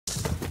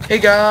Hey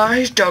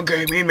guys, the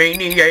Gaming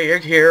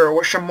Maniac here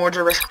with some more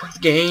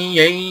Jurassic game.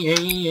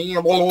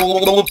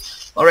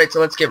 Alright, so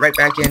let's get right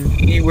back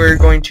in. We were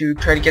going to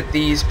try to get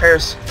these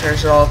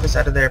Parasaurolophus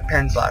out of their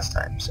pens last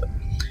time, so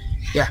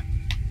yeah.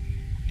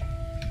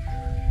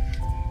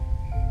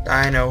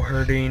 Dino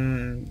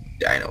herding,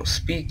 dino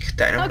speak,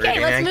 dino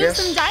herding, let's I move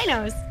guess. some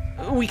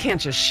dinos. We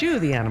can't just shoo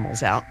the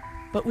animals out,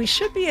 but we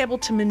should be able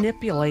to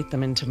manipulate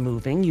them into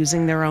moving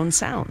using their own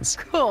sounds.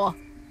 Cool.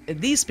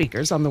 These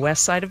speakers on the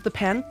west side of the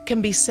pen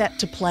can be set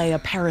to play a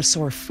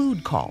parasaur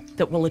food call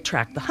that will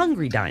attract the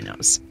hungry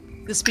dinos.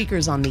 The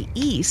speakers on the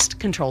east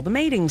control the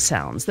mating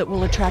sounds that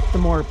will attract the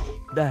more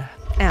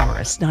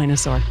amorous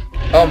dinosaur.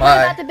 Oh What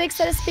my. about the big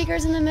set of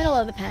speakers in the middle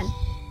of the pen?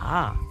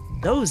 Ah,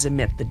 those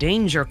emit the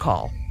danger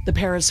call. The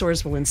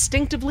parasaurs will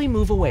instinctively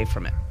move away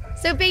from it.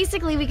 So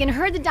basically we can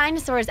herd the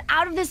dinosaurs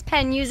out of this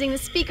pen using the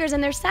speakers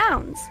and their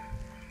sounds.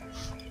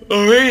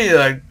 Oh really?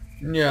 Like,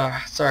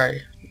 yeah,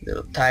 sorry. A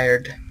little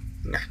tired.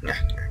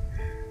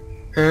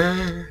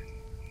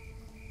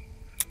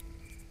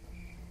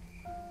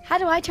 How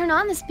do I turn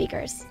on the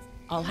speakers?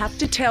 I'll have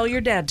to tell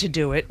your dad to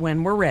do it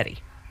when we're ready.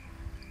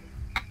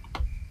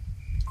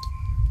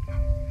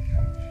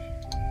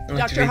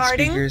 Dr.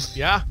 Harding? Speakers.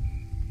 Yeah?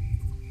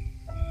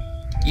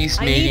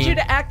 East I need mating. you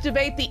to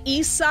activate the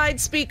east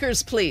side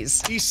speakers,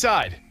 please. East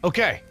side.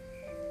 Okay.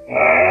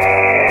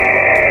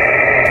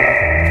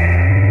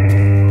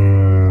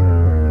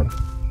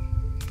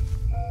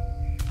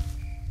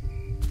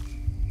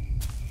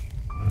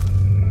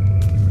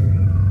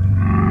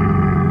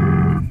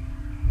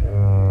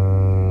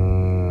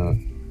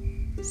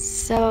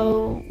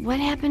 So, what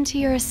happened to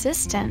your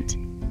assistant?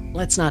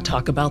 Let's not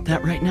talk about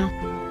that right now.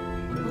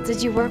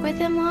 Did you work with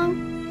him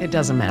long? It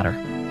doesn't matter.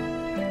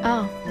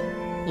 Oh,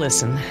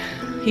 Listen,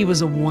 he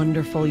was a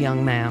wonderful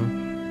young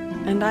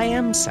man. And I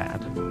am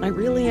sad. I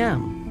really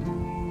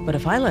am. But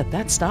if I let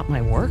that stop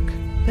my work,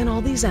 then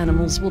all these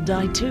animals will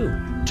die too,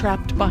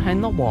 trapped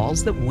behind the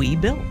walls that we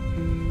built.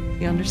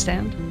 You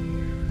understand?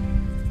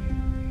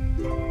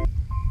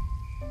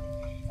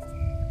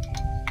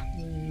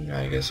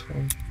 I guess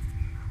we'll...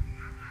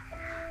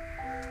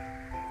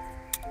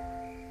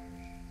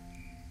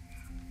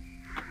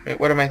 Wait,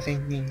 what am I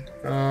thinking?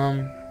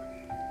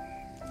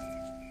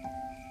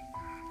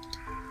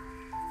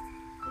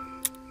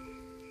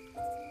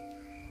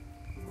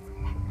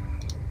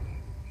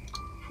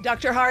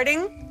 Dr.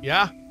 Harding?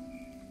 Yeah?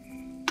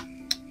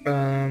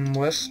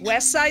 West?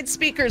 West side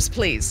speakers,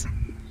 please.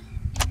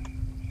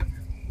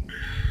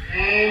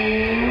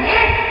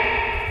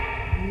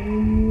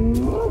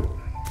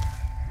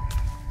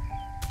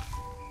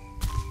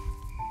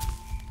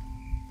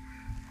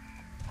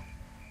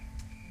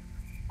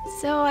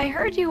 so I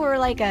heard you were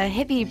like a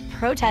hippie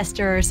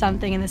protester or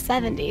something in the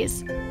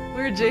 70s.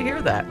 Where'd you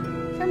hear that?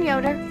 From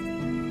Yoder.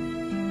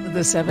 The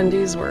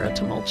 70s were a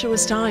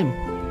tumultuous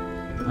time.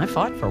 I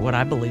fought for what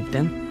I believed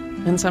in,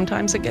 and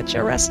sometimes it gets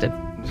you arrested.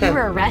 You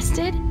were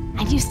arrested?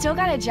 And you still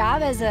got a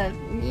job as a,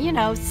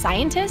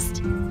 scientist?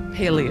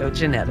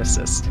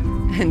 Paleogeneticist.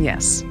 And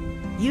yes,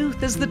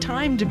 youth is the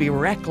time to be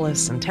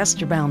reckless and test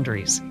your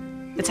boundaries.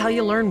 It's how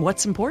you learn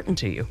what's important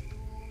to you.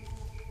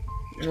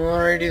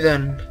 Alrighty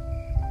then.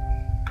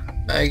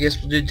 I guess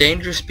we'll do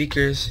danger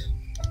speakers.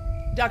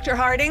 Dr.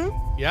 Harding,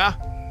 Yeah?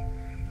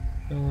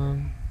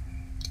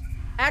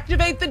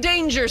 activate the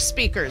danger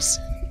speakers.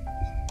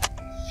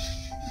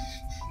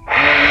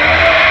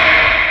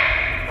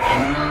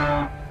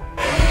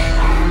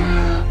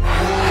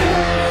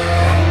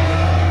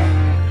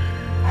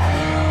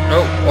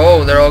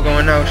 Oh, they're all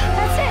going out.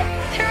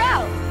 That's it. They're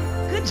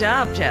out. Good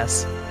job,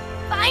 Jess.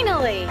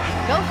 Finally.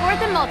 Go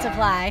forth and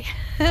multiply.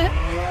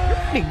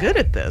 You're pretty good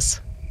at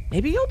this.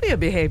 Maybe you'll be a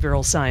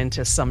behavioral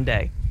scientist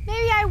someday.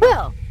 Maybe I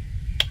will.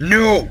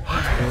 No!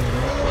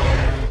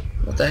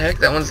 What the heck?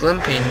 That one's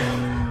limping.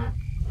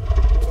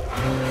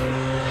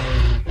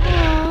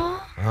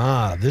 Aww.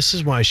 Ah, this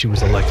is why she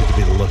was elected to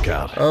be the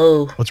lookout.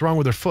 Oh. What's wrong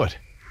with her foot?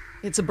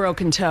 It's a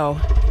broken toe.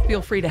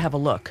 Feel free to have a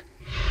look.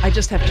 I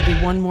just have to do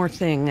one more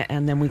thing,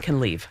 and then we can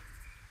leave.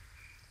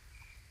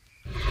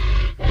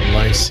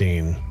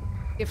 Lysine.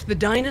 If the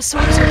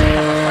dinosaurs are to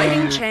have a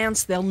fighting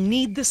chance, they'll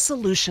need this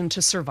solution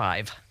to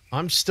survive.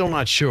 I'm still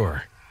not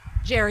sure.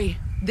 Jerry,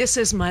 this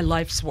is my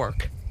life's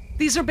work.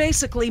 These are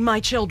basically my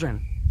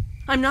children.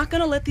 I'm not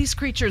going to let these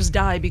creatures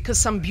die because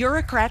some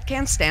bureaucrat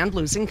can't stand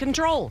losing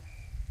control.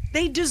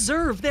 They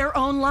deserve their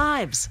own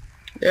lives.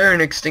 They're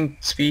an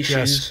extinct species.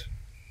 Yes.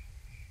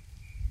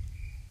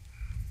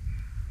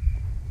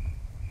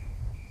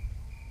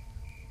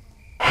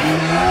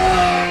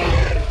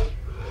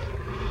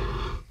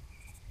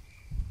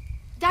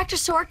 Dr.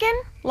 Sorkin?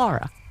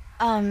 Laura,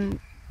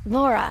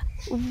 Laura,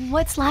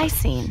 what's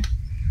lysine?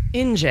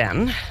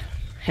 InGen,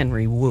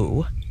 Henry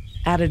Wu,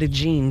 added a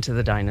gene to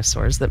the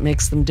dinosaurs that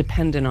makes them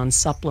dependent on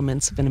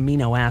supplements of an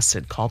amino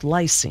acid called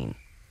lysine.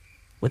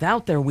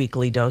 Without their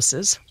weekly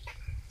doses,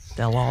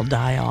 they'll all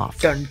die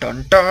off. Dun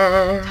dun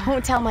dun.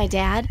 Don't tell my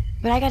dad,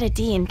 but I got a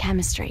D in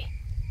chemistry.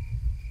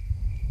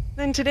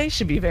 Then today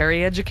should be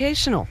very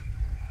educational.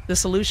 The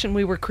solution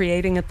we were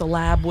creating at the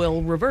lab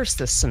will reverse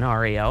this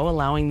scenario,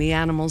 allowing the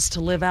animals to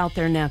live out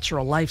their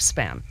natural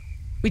lifespan.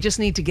 We just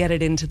need to get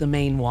it into the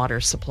main water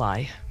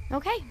supply.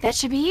 Okay, that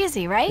should be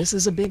easy, right? This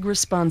is a big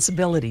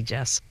responsibility,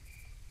 Jess.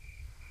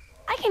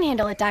 I can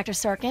handle it, Dr.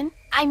 Sorkin.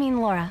 I mean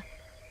Laura.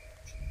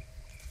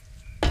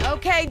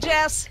 Okay,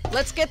 Jess,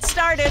 let's get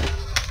started.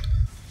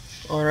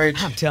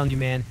 Alright. I'm telling you,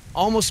 man,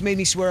 almost made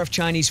me swear off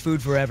Chinese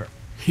food forever.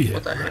 Yeah,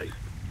 What the heck? right.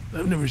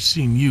 I've never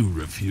seen you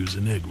refuse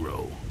an egg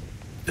roll.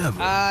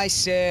 Ever. I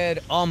said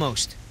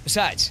almost.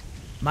 Besides,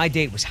 my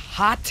date was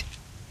hot.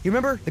 You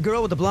remember the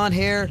girl with the blonde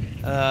hair,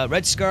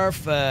 red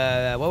scarf?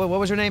 What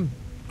was her name?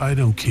 I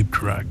don't keep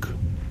track.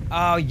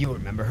 Oh, you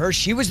remember her.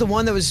 She was the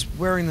one that was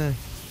wearing the...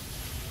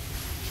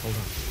 Hold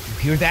on. You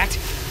hear that?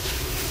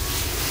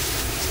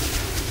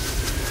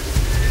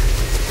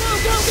 Go,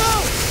 go, go!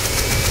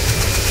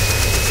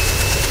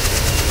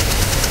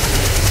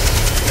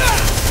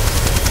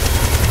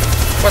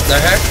 What the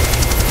heck?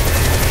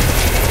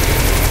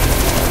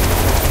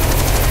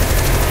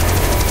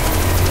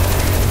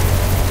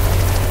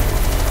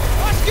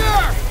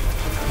 Oscar!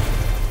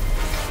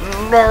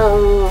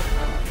 No!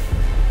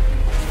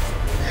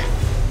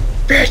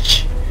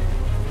 Bitch!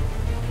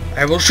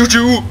 I will shoot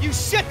you! You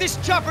set this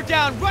chopper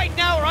down right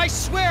now or I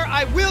swear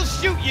I will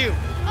shoot you!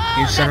 Oh,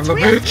 You son that's of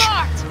a real bitch.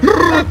 smart.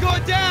 I'm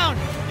going down!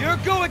 You're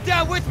going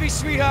down with me,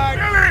 sweetheart!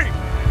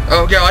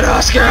 Oh god,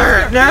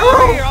 Oscar! Get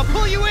over here, No! I'll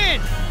pull you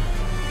in!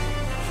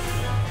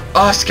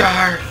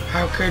 Oscar!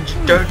 How could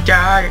you don't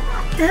die?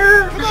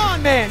 Come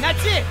on, man,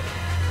 that's it!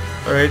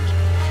 Alright.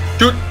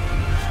 Shoot!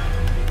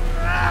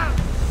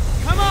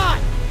 Come on!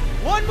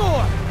 One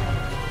more!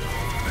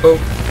 Oh.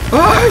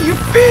 Oh, you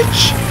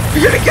bitch!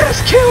 You're gonna get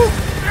us killed!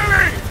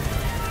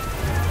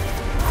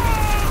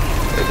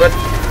 Wait, what?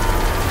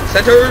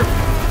 Center!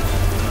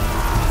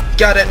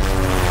 Got it.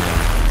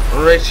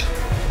 Alright.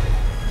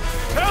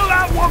 Tell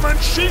that woman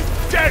she's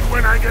dead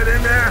when I get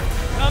in there.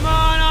 Come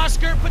on,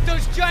 Oscar, put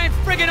those giant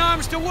friggin'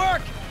 arms to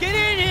work! Get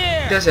in He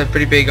here! does have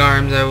pretty big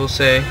arms, I will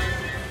say.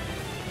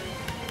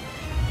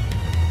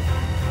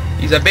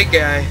 He's a big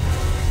guy.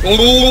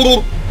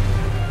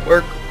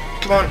 Work.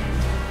 Come on.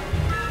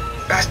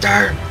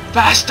 Faster!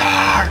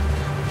 Faster!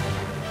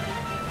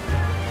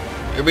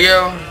 Here we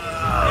go.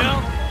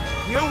 No,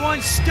 you're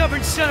one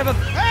stubborn son of a...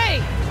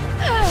 Hey!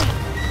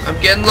 I'm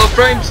getting low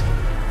frames.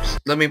 Just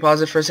let me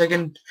pause it for a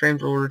second.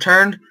 Frames will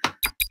return.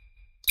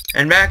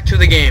 And back to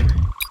the game.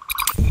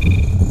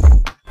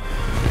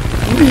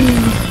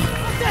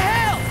 What the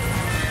hell?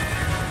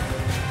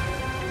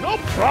 No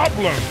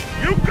problem.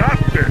 You got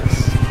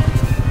this.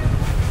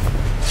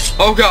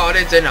 Oh god,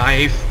 it's a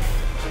knife.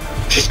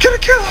 She's gonna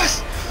kill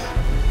us.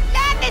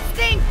 Stab this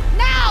thing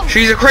now!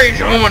 She's a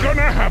crazy What's woman.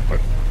 gonna happen?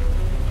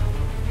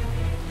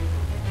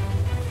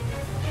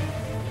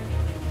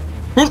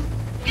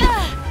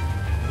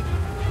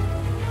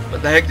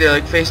 What the heck? They're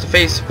like face to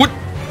face. What?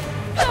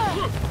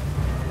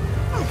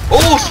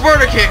 Oh,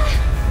 Sparta kick.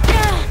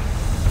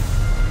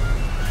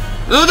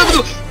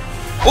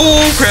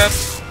 Oh crap.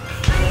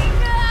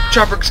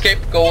 Chopper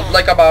escaped gold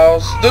like a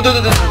mouse.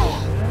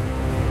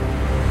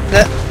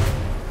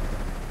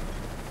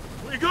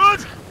 We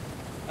good?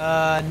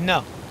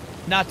 No.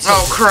 Not so.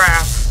 Oh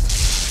crap.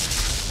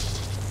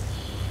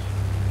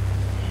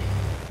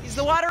 Is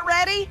the water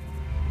ready?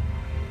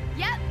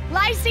 Yep,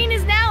 lysine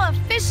is now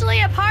officially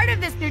a part of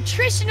this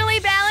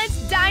nutritionally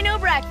balanced dino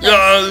breakfast.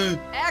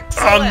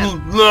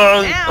 Excellent.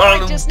 Now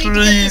I just need to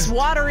get this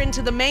water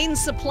into the main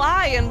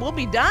supply and we'll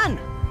be done.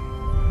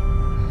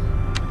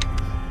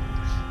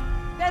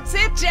 That's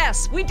it,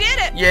 Jess. We did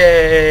it.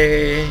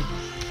 Yay.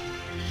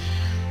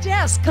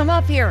 Jess, come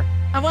up here.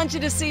 I want you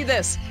to see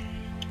this.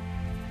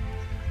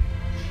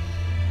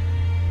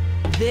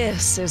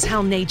 This is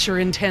how nature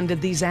intended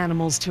these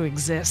animals to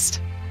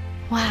exist.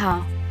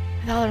 Wow,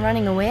 with all the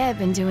running away I've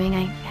been doing,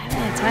 I haven't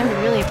had time to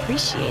really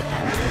appreciate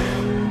them.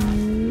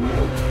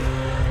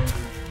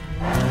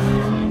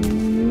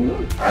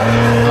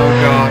 Oh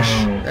gosh,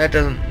 that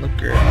doesn't look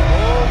good.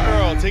 Oh,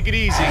 girl, take it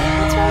easy.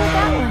 What's wrong with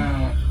that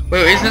one?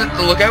 Wait, isn't it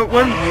the lookout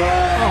one?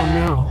 Oh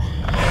no.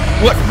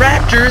 What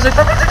raptors? I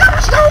thought there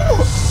was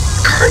no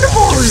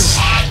carnivores.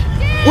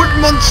 What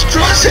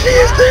monstrosity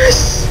is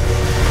this?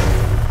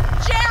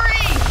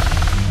 Jerry!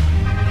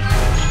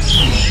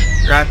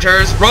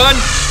 Raptors, run!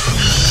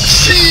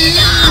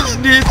 Jeez,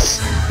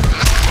 nits!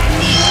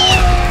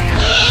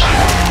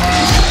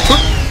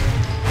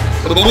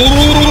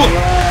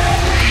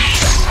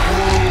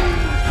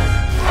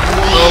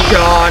 Oh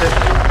god.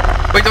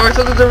 Wait, no, I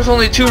thought that there was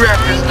only 2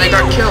 raptors and they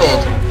got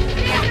killed.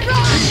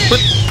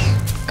 What?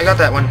 I got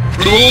that one.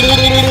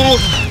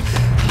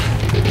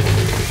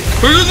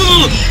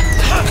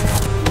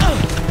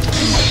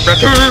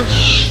 Raptor!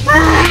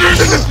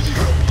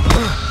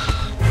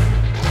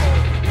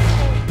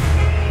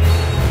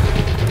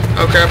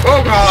 Okay,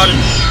 oh god!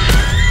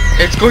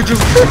 It's going to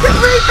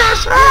freaking rape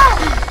us!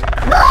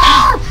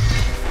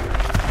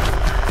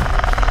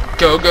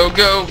 Go, go,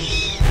 go!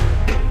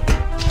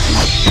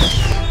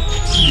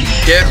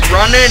 Get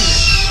running!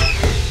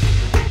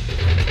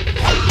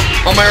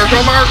 America,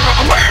 America,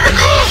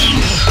 America!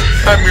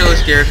 I'm really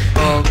scared.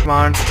 Oh, come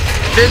on.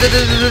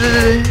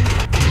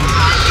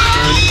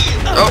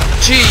 Oh,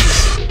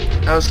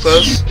 jeez. That was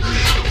close.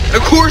 And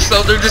of course,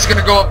 though, they're just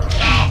gonna go up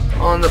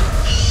on the...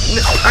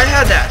 I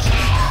had that.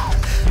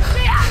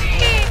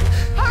 Daddy!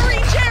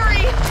 Hurry,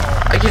 Jerry!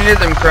 I can hear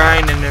them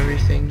crying and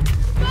everything.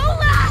 Go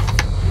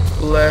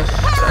left! Left.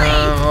 Hurry!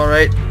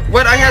 Alright.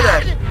 What? I had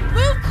that.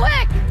 Move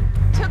quick!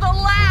 To the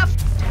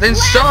left! Then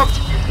Left. stop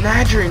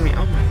nadgering me.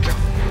 Oh my god.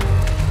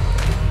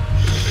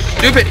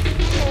 Stupid.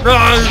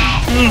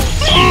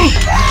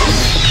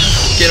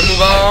 Get a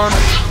move on.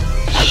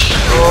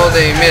 Oh,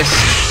 they missed.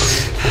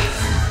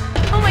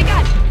 Oh my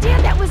god,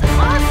 Dad, that was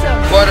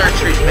awesome! Water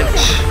treatment.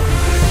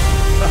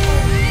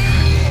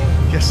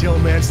 Guess the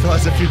old man still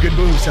has a few good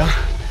moves, huh?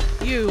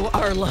 You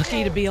are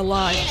lucky to be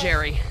alive,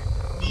 Jerry.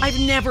 I've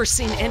never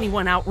seen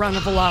anyone outrun a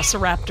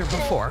velociraptor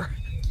before.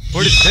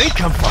 Where did they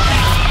come from?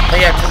 Oh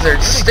yeah, because they're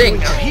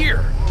extinct. They're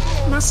here.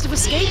 Must have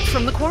escaped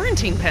from the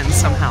quarantine pen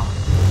somehow.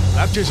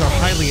 Raptors are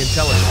highly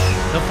intelligent.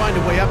 They'll find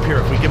a way up here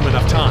if we give them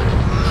enough time.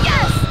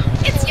 Yes!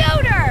 It's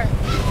Yoder!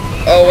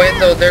 Oh wait,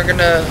 though, they're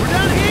gonna... We're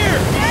down here!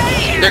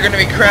 They're gonna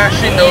be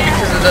crashing, though,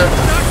 because of the...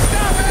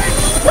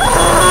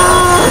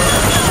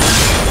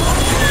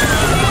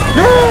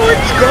 No,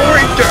 it's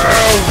going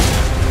down!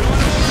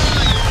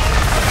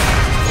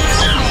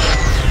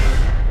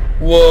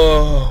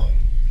 Whoa.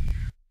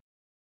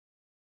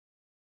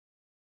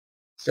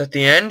 Is that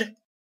the end?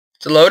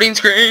 It's a loading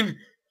screen!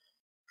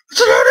 It's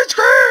a loading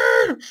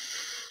screen!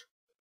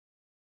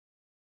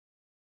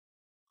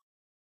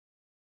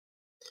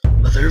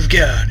 Mother of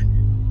God.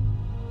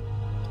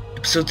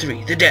 Episode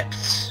 3, The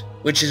Depths.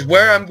 Which is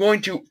where I'm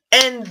going to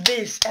end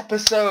this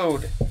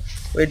episode.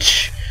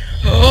 Which...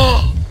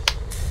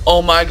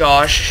 Oh my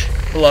gosh.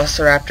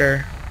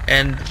 Velociraptor.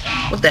 And...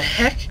 what the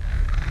heck?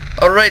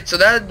 Alright, so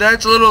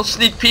that's a little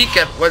sneak peek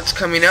at what's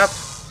coming up.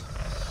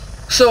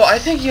 So, I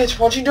thank you guys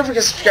for watching. Don't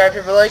forget to subscribe,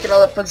 hit the like, and all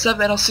that fun stuff.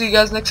 And I'll see you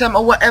guys next time.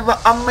 Or whatever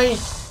I mean.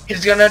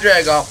 It's gonna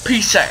drag on.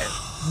 Peace out.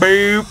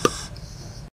 Boop.